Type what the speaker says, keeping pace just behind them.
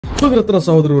රත්න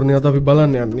සහෝදරවරුනි අද අපි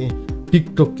බලන්න යන්නේ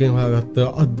TikTok එකෙන් හොයාගත්ත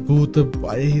අద్භූත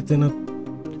බය හිතෙන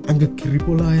අංග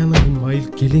කිරිපොලා යන මයිල්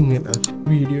කිලින් එන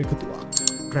වීඩියෝ එකතුවක්.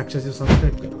 ප්‍රේක්ෂකයෝ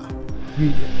සබ්ස්ක්‍රයිබ් කරලා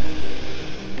වීඩියෝ.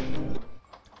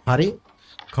 හරි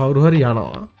කවුරු හරි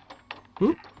යනවා.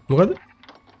 මොකද?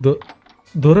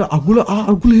 දොර අගුල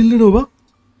හෙල්ලෙනවා බා.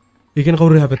 ඒ කියන්නේ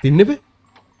කවුරු හැපෙත් ඉන්නේ බෑ.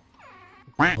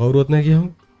 කවුරුවත් නැහැ කියහම.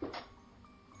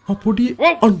 පොඩි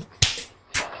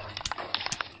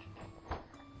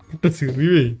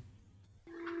සිරිවේ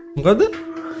මොකද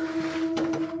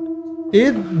ඒ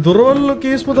දොරවල්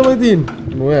කේස්ම තමයි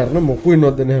තියෙන්නේ නෝ යන්න මොකු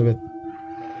ඉන්නවද නැහැ හැබැයි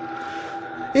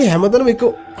ඒ හැමතැනම එක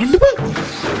අන්න බා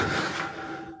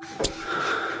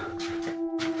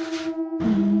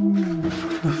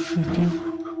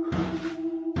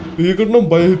ඒකට නම්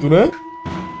බය හිතුණා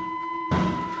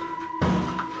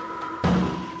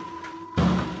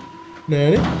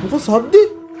නෑනේ මොකද සද්දේ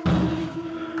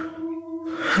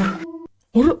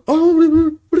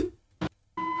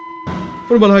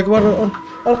ඔර බලහක වර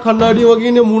අර කණ්ණාඩිය වගේ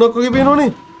ඉන්නේ මූණක් වගේ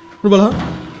පේනවනේ ඔර බලහ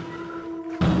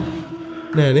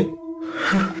නෑනේ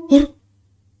ඔර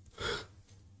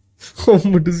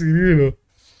කොම්මට සිරි වෙනවා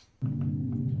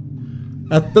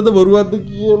ඇත්තද බොරුවක්ද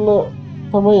කියලා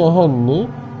තමයි අහන්නේ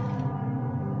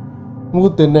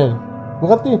මොකුත් වෙන්නේ නෑනේ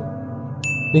මොකක්ද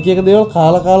එක එක දේවල්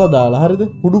කාලා දාලා හරිද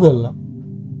කුඩු කරලා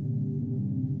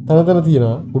තන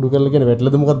තියනවා කුඩු කරලා කියන්නේ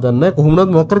වැටලද මොකක්ද දන්නේ නැහැ කොහොමවත්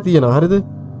මොකක් කර තියනවා හරිද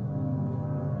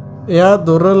එයා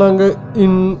දොර ළඟ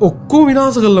ඔක්කොම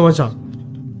විනාශ කළා මචං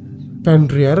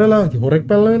පැන්ට්‍රි ඇරලා හොරෙක්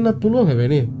පැනලා වෙන්නත් පුළුවන්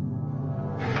හැබැයි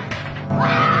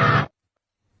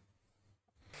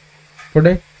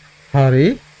පොඩේ හරි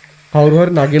කවුරු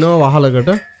හරි නගිනවා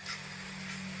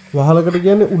වහලකට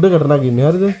කියන්නේ උඩකට නගින්නේ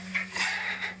හරිද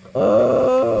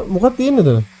මොකක්ද තියෙන්නේ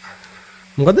එතන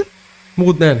මොකද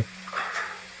මුකුත් නැහැනේ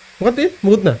මොකක්ද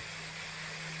මුකුත් නැහැ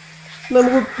නෑ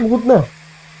මුකුත් නැහැ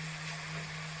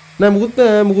නෑ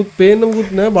මුකුත් පේන්න මුකුත්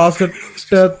නැහැ බාස්කට්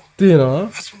එකක් තියෙනවා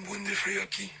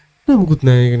නෑ මුකුත්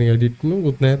නැහැ ඒක නේ එඩිට්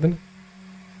මුකුත් නැහැ එතන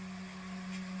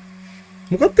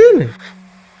මොකක්ද තියෙන්නේ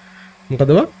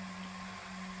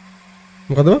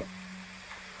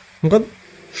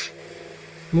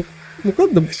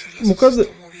මොකද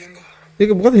ඒක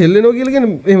මොකද හෙල්ලෙනවා කියලා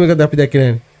කියන්නේ එහෙම එකද අපි දැක්කේ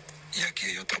නැහැ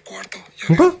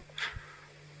මොකද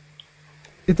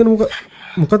එතන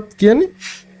මොකක්ද කියන්නේ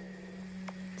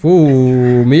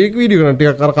මේක වීඩියෝ කරන්න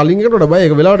ටිකක් අර කලින් එකට වඩා බය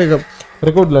ඒක වෙලාවට ඒක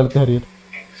රෙකෝඩ් ලා නැති හරියට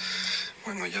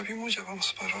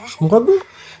මොකද්ද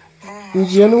ඌ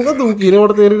කියන්නේ මොකද්ද ඌ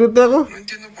කියනවට තේරෙන්නේ නැත්නම්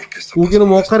ඌ කියන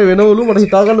මොකක් හරි වෙනවලු මට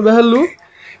හිතා ගන්න බැහැලු ඌ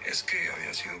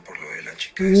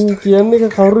කියන්නේ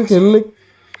ඒක කවුරු කෙල්ලෙක්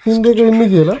හින්දේක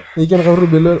ඉන්නේ කියලා ඒ කියන්නේ කවුරු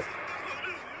බෙල්ල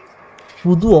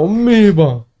බුදු අම්මේ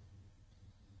බා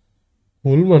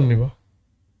හොල්මන්නේ බා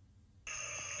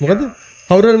මොකද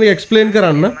කවුරු හරි මේක එක්ස්ප්ලেইন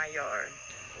කරන්න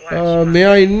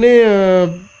මෙයා ඉන්නේ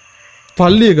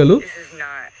පල්ලියකලු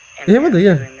එහෙමද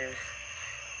කියන්නේ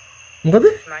මොකද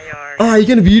ඒ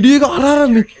කියන්නේ වීඩියෝ එක අර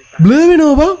බ්ලර්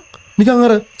වෙනවා බං නිකන්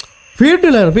අර ෆේඩ්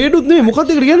වෙලා යන ෆේඩ් උත් නෙමෙයි මොකක්ද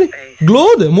ඒකට කියන්නේ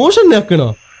ග්ලෝද මෝෂන් එකක්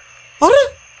වෙනවා අර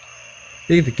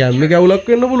ඒක කැම් එක අවුලක්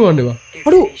වෙන්න පුළුවන් නේ බං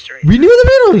අර විනිවිද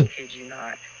පේනවනේ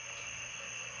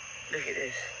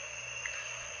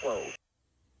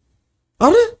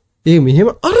අර ඒ මෙහෙම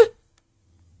අර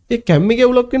ඒ කැම් එක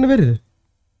අවුලක් වෙන්න බැරිද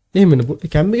එහෙම නේ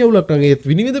කැම් එක අවුලක් නම් ඒ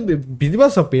විනිවිද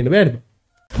පිටිපස්සක් පේන්න බෑනේ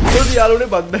පොඩි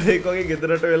යාළුවනේ බද්දරෙක් වගේ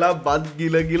ගෙදරට වෙලා බත්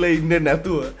ගිල ඉන්නේ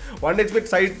නැතුව OneXBet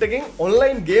සයිට් එකෙන්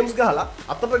ඔන්ලයින් ගේම්ස් ගහලා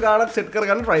අතට ගාණක් සෙට්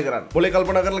කරගන්න try කරන්න. මොලේ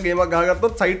කල්පනා කරලා ගේමක්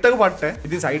ගහගත්තොත් සයිට් එක පට්ට.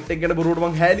 ඉතින් සයිට් එක ගැන බොරුවට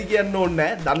මං හැලී කියන්න ඕනේ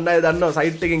නැහැ. දන්න අය දන්නවා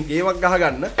සයිට් එකෙන් ගේමක්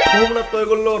ගහගන්න. කොහොමවත්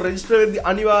ඔයගොල්ලෝ රෙජිස්ටර් වෙද්දී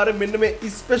අනිවාර්යෙන් මෙන්න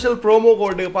මේ ස්පෙෂල් ප්‍රෝමෝ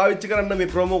කෝඩ් එක පාවිච්චි කරන්න.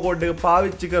 මේ ප්‍රෝමෝ කෝඩ් එක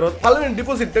පාවිච්චි කරොත් පළවෙනි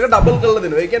ඩිපොසිට් එක ඩබල් කරලා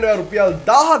දෙනවා. ඒ කියන්නේ රුපියල්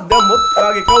 1000ක් දැම්මොත්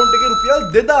ඔයාගේ account එකේ රුපියල්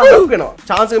 2000ක් වෙනවා.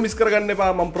 chance එක මිස් කරගන්න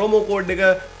එපා. මම ප්‍රෝමෝ කෝඩ් එක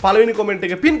පළවෙනි කමෙන්ට්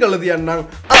එකේ පින් කරලා තියන්නම්.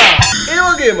 ඒ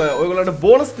වගේම ඔයගොල්ලන්ට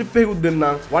බෝනස් ටිප් එකකුත්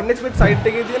දෙන්නම්. OneXBet සයිට්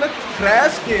එකේ තියෙන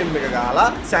ක්‍රෑෂ් ගේම් එක ගහලා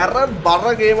සැර බර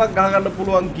ගේමක් ගහගන්න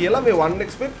පුළුවන් කියලා මේ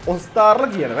OneXBet ඔස්තාර්ලා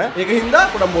කියනවා. ඒක හින්දා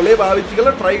පොඩ මොලේ පාවිච්චි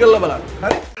කරලා try කරලා බලන්න.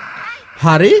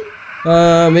 හරි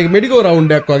මේක මෙඩිකෝ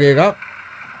රවුන්ඩ් එකක් වගේ එකක්.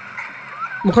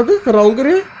 මොකද රවුන්ඩ්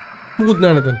කරේ මුකුත්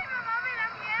නෑ නේද?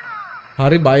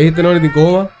 හරි බය හිතෙනවනේ ඉතින්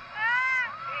කොහොම?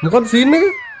 මොකද සීන් එක?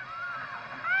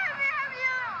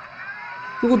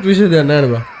 මුකුත් විශේෂ දෙයක් නෑ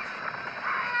නේ බා.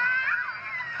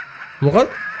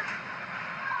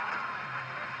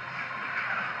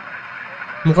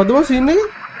 මොකද බා සීන් එක?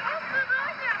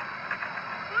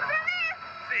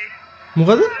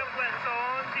 මොකද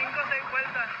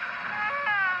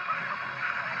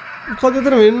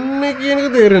එතන වෙන්නේ කියන එක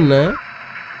තේරෙන්නේ නැහැ.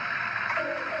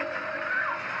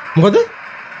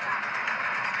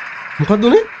 මොකද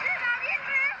උනේ?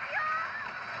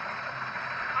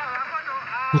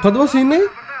 මොකද බස් ඉන්නේ?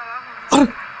 අර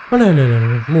නෑ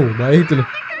මෝ බය හිතුනේ.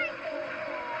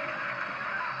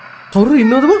 කවුරු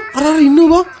ඉන්නවද බා? අර ඉන්නව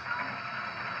බා.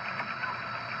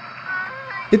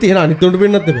 ඉතින් එන අනිත් උන්ට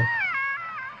වෙන්නත් එපා.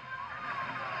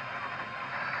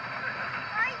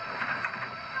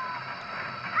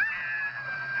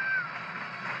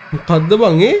 මොකද්ද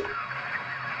බං ඒ?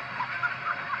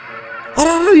 අර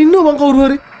ඉන්නව බං කවුරු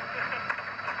හරි.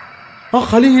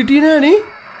 කලින් හිටියේ නෑනේ.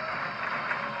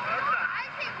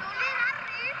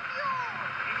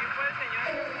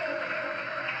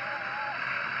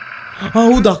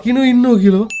 ඌ දකින්න ඉන්නව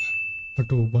කියලා.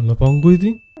 අටෝ බලපංකෝ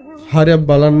ඉතින්. හරියක්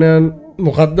බලන්න යන්න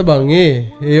මොකද්ද බං ඒ?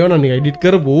 ඒව නම් නිකන් එඩිට්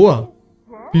කරපුවා.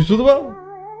 පිස්සුද බං?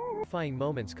 Terrifying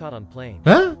moments caught on plane.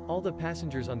 Huh? All the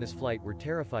passengers on this flight were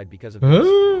terrified because of this.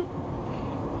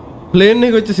 Plane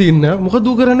එක වෙච්ච සීන් එක මොකද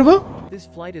ඌ කරන්නේ බං? This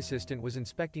flight assistant was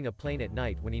inspecting a plane at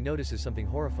night when he notices something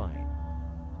horrifying.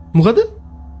 මොකද?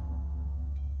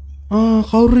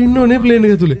 කවුරු ඉන්නවනේ ප්ලේන්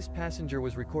එක ඇතුලේ? This passenger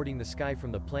was recording the sky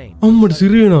from the plane. අම්මට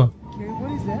සිරි වෙනවා.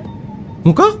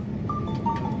 මොකක්?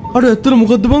 අර ඇත්තට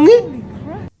මොකද්ද බං ඒ?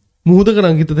 මුහුදක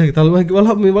නම් හිත දෙක තල්මයි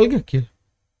කියලා මේ වල්ගයක් කියලා.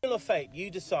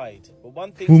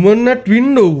 Woman at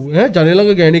window ඈ ජනෙල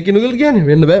ළඟ ගෑණියෙක් ඉන්නකල් කියන්නේ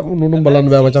වෙන්න බෑ උනුම් බලන්න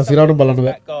බෑ මචං සිරාට බලන්න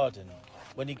බෑ.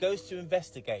 When he goes to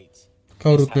investigate.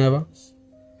 කවුරුත් නෑ බං.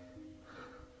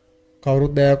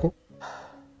 කවුරුත් නෑකෝ.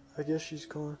 I guess she's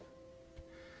gone.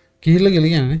 කියලා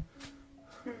කියන්නේ.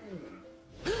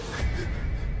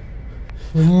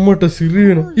 අම්මට සිරි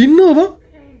වෙනවා. ඉන්නව බං?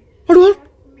 අඩුවා.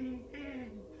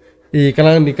 ඒක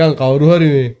නම් නිකන් කවුරු හරි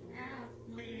මේ.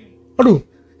 අඩු.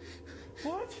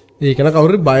 ඒක නම්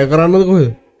කවුරු බය කරන්නද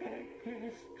කොහෙද?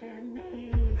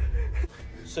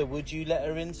 So would you let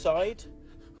her inside?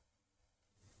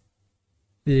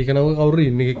 ඒක නම් කවුරු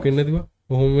ඉන්න එකක් වෙන්නේ නැතිව.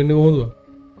 කොහොම වෙන්නේ කොහොමද?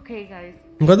 Okay guys.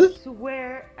 මොකද? Swear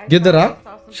I ගෙදරක්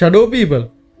shadow people.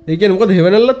 ඒ කියන්නේ මොකද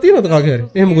හෙවණල්ලක් තියෙනවද කාගේ හරි?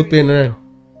 එහෙම මුකුත් පේන්නේ නැහැ.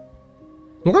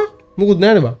 මොකක්? මුකුත්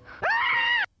නැහැනේ බා.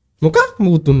 මොකක්?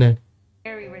 මුකුත් නැහැ.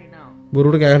 scary right now.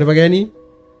 බොරුවට කෑගන්න එපා ගෑණි.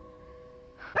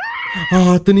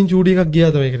 අතනින් චූඩි එකක්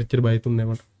ගියා තමයි ඒකට එච්චර බය තුන්නේ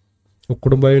නැහැ මට.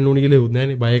 ඔක්කොටම බය වෙන්න ඕනි කියලා හෙවුත්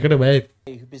නැහනේ. බයකට බයයි.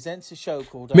 Who presents a show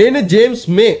called මේනේ James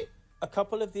මේ. a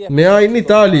couple of the මෙයා ඉන්නේ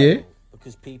ඉතාලියේ.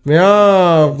 because people මෙයා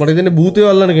මට හිතන්නේ භූතය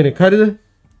අල්ලන කෙනෙක්. හරිද?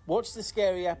 what's the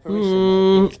scary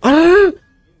apparition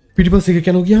පිටිපස්සේ එක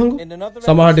යනවා කියහන්කෝ. in another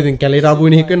සමහරට ඉතින් කැලේට ආපු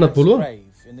වෙන එකක් වෙන්නත් පුළුවන්.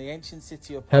 grave in the ancient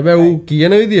city of හැබැයි ඌ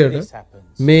කියන විදියට this happens.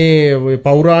 මේ ඔය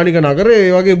පෞරාණික නගරේ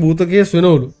ඒ වගේ භූත කේස්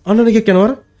වෙනවලු. අන්න එකක්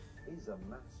යනවර.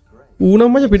 ඌ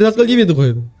නම් මචං පිටදක්කල් ජීවිත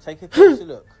කොහෙද? Take a closer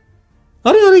look.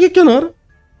 අර එකක් යනවර.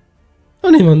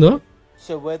 අනේ මන්ද.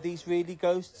 So were these really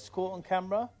ghosts caught on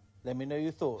camera? Let me know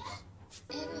your thoughts.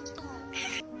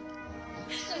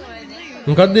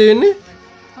 මොකක්ද වෙන්නේ?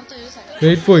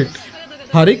 wait for it.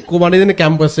 හරි කොහමද ඉන්නේ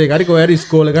කැම්පස් එකේ හරි කොහේ හරි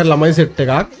ඉස්කෝලේ හරි ළමයි සෙට්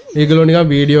එකක්. ඒගොල්ලෝ නිකන්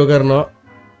වීඩියෝ කරනවා.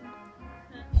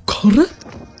 කවුද?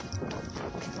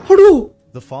 අඩෝ.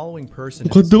 The following person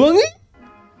මොකද්ද වගේ?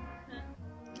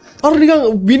 අර නිකන්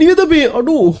විනිවිද මේ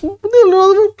අඩෝ.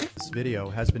 this video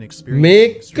has been experiencing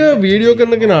මේක වීඩියෝ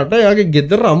කරන කෙනාට එයාගේ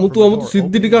ගෙදර අමුතු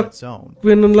සිද්ධි ටිකක්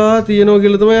වෙන්නලා තියෙනවා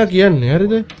කියලා තමයි එයා කියන්නේ.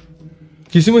 හරිද?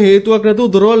 කිසිම හේතුවක් නැතුව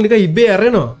දොරවල් නිකන් ඉබේ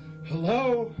ඇරෙනවා.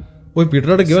 ඔය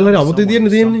පිටරට ගෙවල් හරි අමුතු විදියට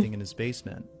තියෙන්නේ. something in his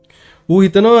basement. ඌ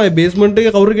හිතනවා ඒ බේස්මන්ට්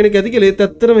එකේ කවුරු කෙනෙක් ඇති කියලා. ඒත්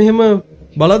ඇත්තට මෙහෙම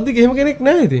බලද්දි එහෙම කෙනෙක්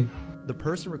නැහැ ඉතින්. The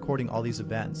person recording all these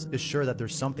events is sure that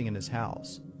there's something in his house.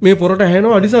 මේ පොරට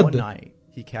ඇහෙනවා One අඩිසද්ද. night,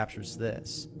 he captures this.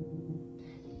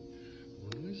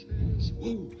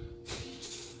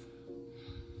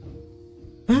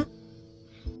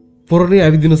 පොරේ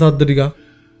ඇවිදින සද්ද ටික.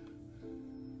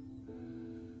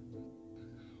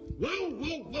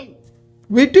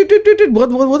 wait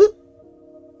මොකද?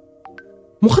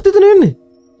 මොකද එතන වෙන්නේ?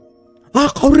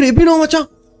 කවුරු එපිනව මචං?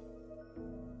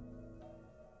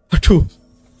 අටු.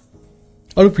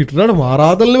 අර පිටරට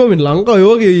මාරාදල්ලේ මම ලංකාව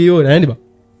ඔය වගේ ඊයෝ නෑනේ බා.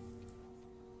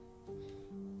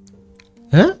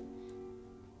 ඈ?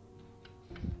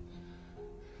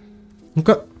 මොක?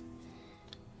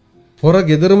 පොර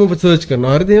ගෙදරම සර්ච්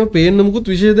කරනවා. හරිද? එහෙම පේන්න මුකුත්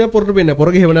විශේෂ දෙයක් පොරට පේන්නේ නැහැ.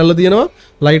 පොරගේ හෙවණල්ල තියෙනවා.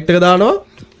 ලයිට් එක දානවා.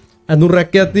 ඇඳුම්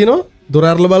රැක්කයක් තියෙනවා. දොර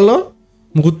අරලා බලනවා.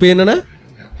 මුකුත් පේන්නේ නැහැ.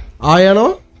 ආය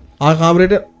යනවා.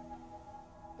 කාමරේට.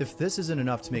 If this isn't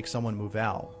enough to make someone move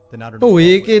out, then I don't know. ඔව්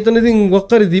ඒකේ එතන ඉතින්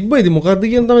මොකක් හරි තිබ්බා. ඉතින් මොකක්ද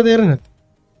කියන තමයි තේරෙන්නේ නැත්තේ.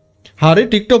 හරි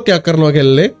TikTok එකක් කරනවා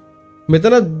කෙල්ලේ.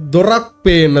 මෙතන දොරක්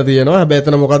පේන්න තියෙනවා. හැබැයි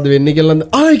එතන මොකද්ද වෙන්නේ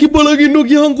කියලා ඒක බලගෙන ඉන්නෝ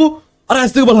කියහන්කෝ. අර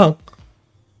ඇස් දෙක බලහන්.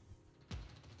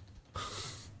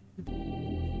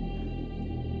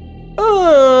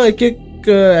 එකෙක්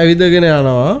ඇවිදගෙන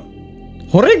යනවා.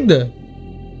 හොරෙක්ද?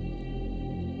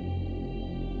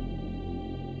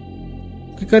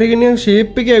 කරගෙන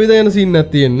ෂේප් එකේ ඇවිද යන සීන් එකක්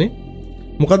තියෙන්නේ.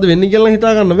 මොකද්ද වෙන්නේ කියලා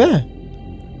හිතා ගන්න බෑ.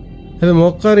 හැබැයි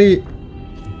මොකක් හරි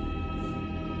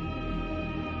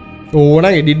ඕන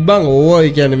එඩිට් බං ඕවා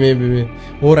ඒ කියන්නේ මේ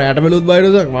ඕ රැට මෙලුත්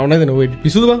බයිරෝසක් මම නැදන ඔය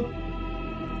පිසුදු බං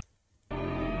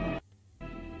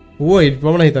ඕ එඩිට්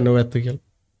මම හිතන්නේ ඔය ඇත්ත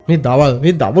කියලා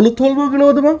මේ දවලුත් හොල්බෝ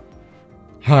කෙනවද බං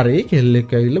හරි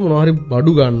කෙල්ලෙක් ඇවිල්ලා මොනවා හරි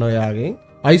බඩු ගන්නවා යාගෙන්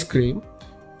අයිස්ක්‍රීම්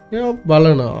එයා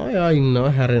බලනවා එයා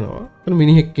ඉන්නවා හැරෙනවා එතන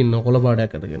මිනිහෙක් ඉන්නවා කොළ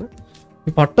පාඩයක් අතගෙන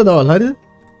මේ පට්ට දවල් හරිද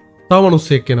තව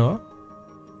මිනිස්සෙක් එනවා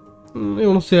මේ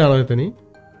මිනිස්සයා යනවා එතනින්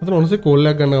එතන මිනිස්සේ කෝල්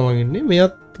එකක් ගන්නවා මං ඉන්නේ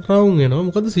මෙයාත් රවුම් එනවා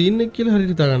මොකද සීන් එක කියලා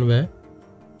හරියට හිතා ගන්න බෑ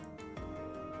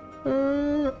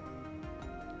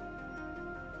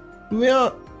මෙයා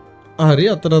හරි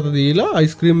අතට දීලා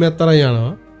අයිස්ක්‍රීම් එකක් තරන්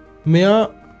යනවා මෙයා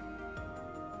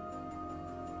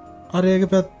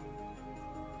අරයාගේ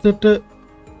පැත්තට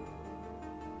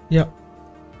යා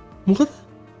මොකද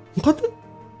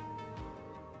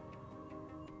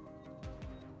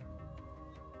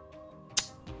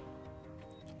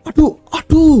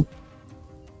අටු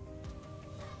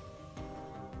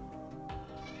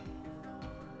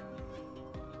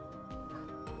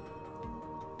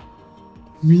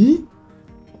මේ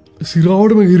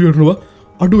සිරාවටම ගිරියටනවා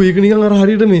අඩු ඒක නිකන් අර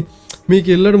හරියට මේ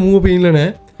කෙල්ලට මුව පේන්න නෑ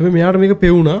හැබැයි මෙයාට මේක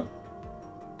පෙවුණා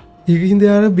ඒකින්ද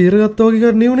යාර බේරගත්තා වගේ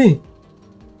කරන්නේ උනේ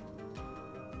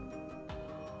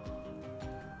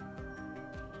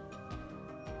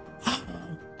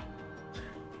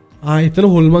එතන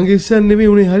හොල්මන්ගේ ඉස්සන් නෙමෙයි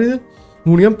උනේ හරිද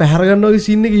මුනියම් පැහැර ගන්නවා වගේ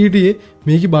සීන් එක හිටියේ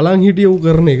මේක බලන් හිටියේ ඌ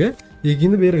කරන එක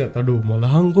ඒකින්ද බේරගත්තා අඩෝ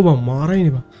මලහංකෝ මම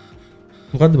මාරයිනේ බං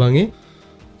මොකද්ද බං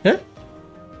ඈ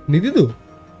නිදිද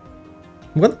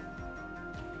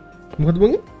මොකද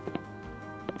බං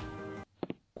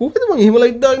කොහෙද මං එහෙම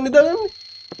ලයිට් දාගෙන නිදාගන්නේ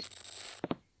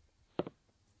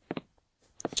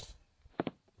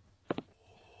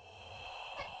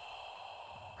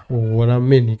ඕනම්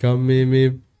මේ නිකම් මේ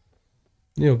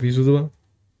නේ ඔෆිසුද බං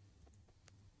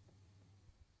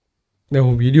දැන්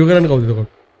ඔය වීඩියෝ කරන්න කවුද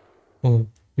එතකොට ඔව්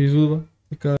පිසුද බං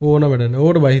එක ඕන වැඩ නැහැ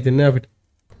ඕකට බය හිතෙන්නේ අපිට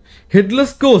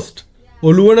හෙඩ්ලස් ගෝස්ට්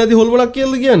ඔළුව නැති හොල්මනක්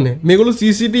කියලා කියන්නේ මේගොල්ලෝ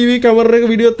CCTV කැමරා එක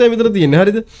වීඩියෝ එකක් විතර තියෙන්නේ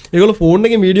හරිද ඒගොල්ලෝ ෆෝන්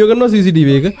එකෙන් වීඩියෝ කරනවා CCTV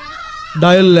එක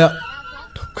ඩයල්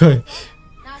කයි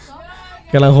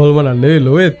කලන් හොල්මනක් නෙවෙයි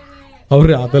ලොවෙත්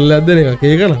අවුරේ අතල්ලයක් දෙන එක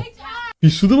කේකන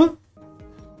පිස්සුද බං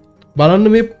බලන්න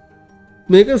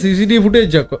මේක CCTV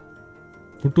ෆුටේජ් එකක්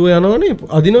පුටුව යනවනේ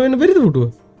අදින වෙන්න බැරිද පුටුව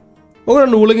ඔක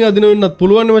නූලකින් අදින වෙන්නත්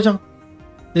පුළුවන් නේ මචං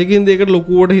ඒකින්ද ඒකට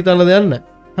ලොකුවට හිතන්න දෙයක්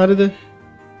නැහැ හරිද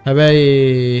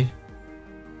හැබැයි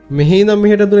මෙහි ඉඳන්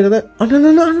මෙහෙට දුන එක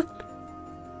අනනන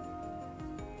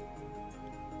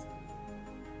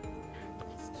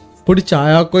පොඩි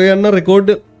ඡායාවක් ඔය යන්න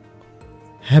රෙකෝඩ්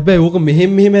හැබැයි ඕක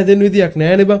මෙහෙම හැදෙන්න විදියක්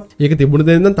නෑනේ බං ඒක තිබුණ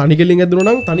දෙන්න නම් තනි කෙලින්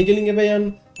හැදුණා නම් තනි කෙලින් හැබැයි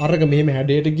යන්න අරක මෙහෙම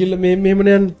හැඩයට ගිහලා මෙහෙම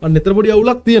නේ යන්න අන්න එතන පොඩි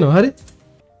අවුලක් තියෙනවා හරි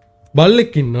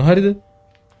බල්ලෙක් ඉන්නවා හරිද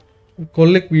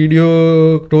කොල්ලෙක් වීඩියෝ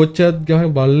ටෝච් එකක්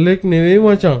ගහන බල්ලෙක් නෙවෙයි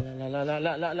මචං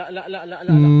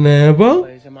නෑ බං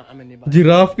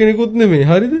ජිරාෆ් කෙනෙකුත් නෙමෙයි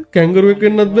හරිද කැංගරුවෙක්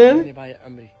වෙන්නත් බෑනේ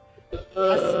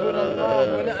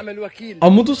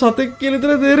අමුතු සතෙක් කියලා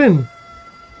විතර තේරෙන්නේ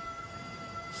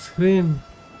ස්ක්‍රීන්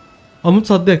අමුතු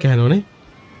සද්දයක් ඇහෙනවනේ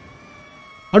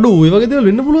අඩෝ ඔය වගේ දේවල්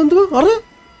වෙන්න පුළුවන්ද බං අර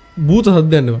භූත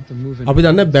සද්දයක් නේ බං අපි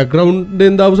දන්නේ බෑග්ග්‍රවුන්ඩ්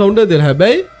එකෙන් දාපු සවුන්ඩ් එක දෙල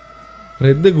හැබැයි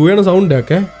රෙද්ද ගුවන සවුන්ඩ්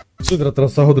එකක් ඈ සුදරතර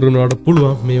සහෝදරනට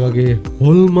පුළුවන් මේ වගේ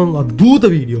හොල්මන් අද්භූත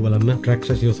වීඩියෝ බලන්න ට්‍රැක්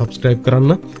ශශියෝ සබ්ස්ක්‍රයිබ්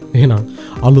කරන්න එහෙනම්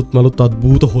අලුත් මලුත්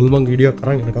අද්භූත හොල්මන් වීඩියෝ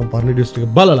කරන් එනකම් පරණ වීඩියෝස්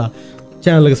ටික බලලා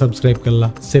channel එක සබ්ස්ක්‍රයිබ්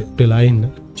කරලා සෙට් වෙලා ඉන්න.